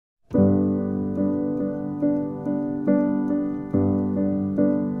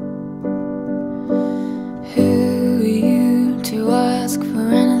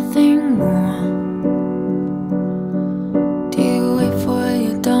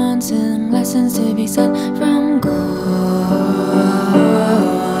lessons to be sent from God.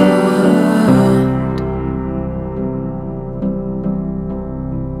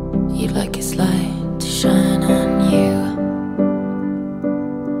 You'd like His light to shine on you.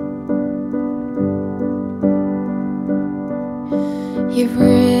 You've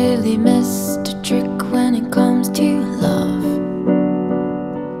really missed a trick when it comes to love.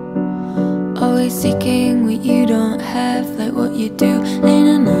 Always seeking what you don't have, like what you do ain't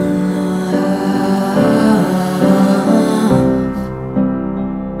enough.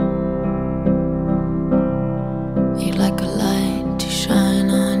 You'd like a light to shine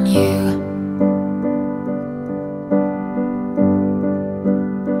on you.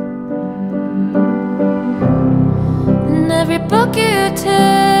 And every book you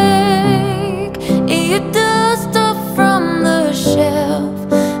take, you dust off from the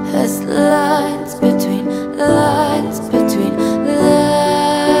shelf, has lines between lines between lines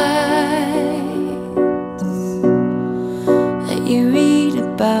that you read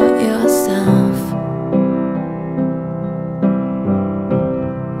about yourself.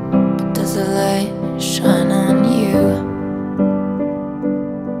 But does the light shine on you?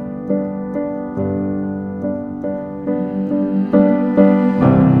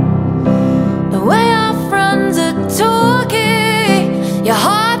 The way our friends are talking, your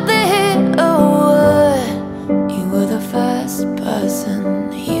heart they hit a word. You were the first person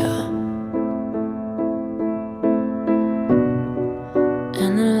here,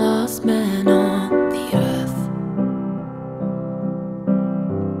 and the last man on the earth.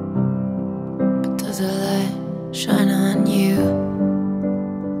 But does a light shine on you?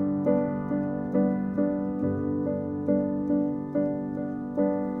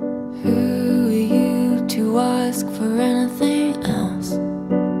 Who are you to ask for anything else?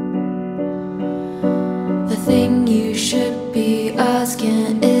 The thing you should be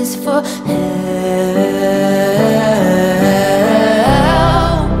asking is for help.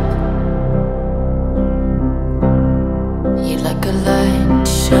 You'd like a light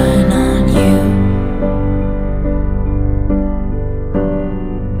to shine on you.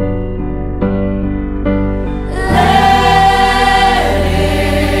 Let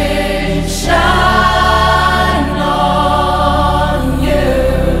it shine on you.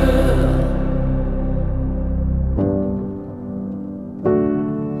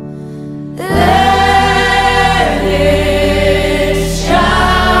 Let it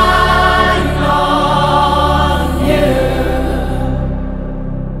shine on you.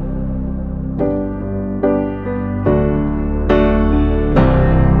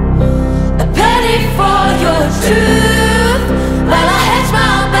 A penny for your truth, while I hedge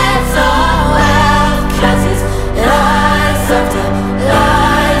my bets all out, 'cause it's lies after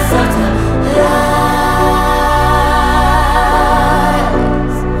lies after lies.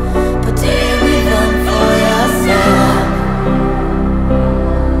 But do you leave them for yourself?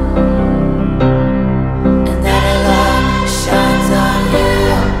 And that a light shines on you.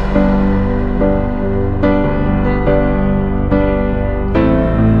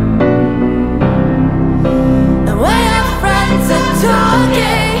 The way our friends are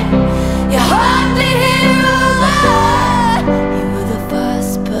talking, you hardly hear a word. You were the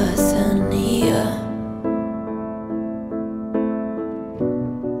first person here,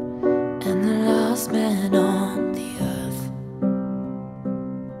 and the last man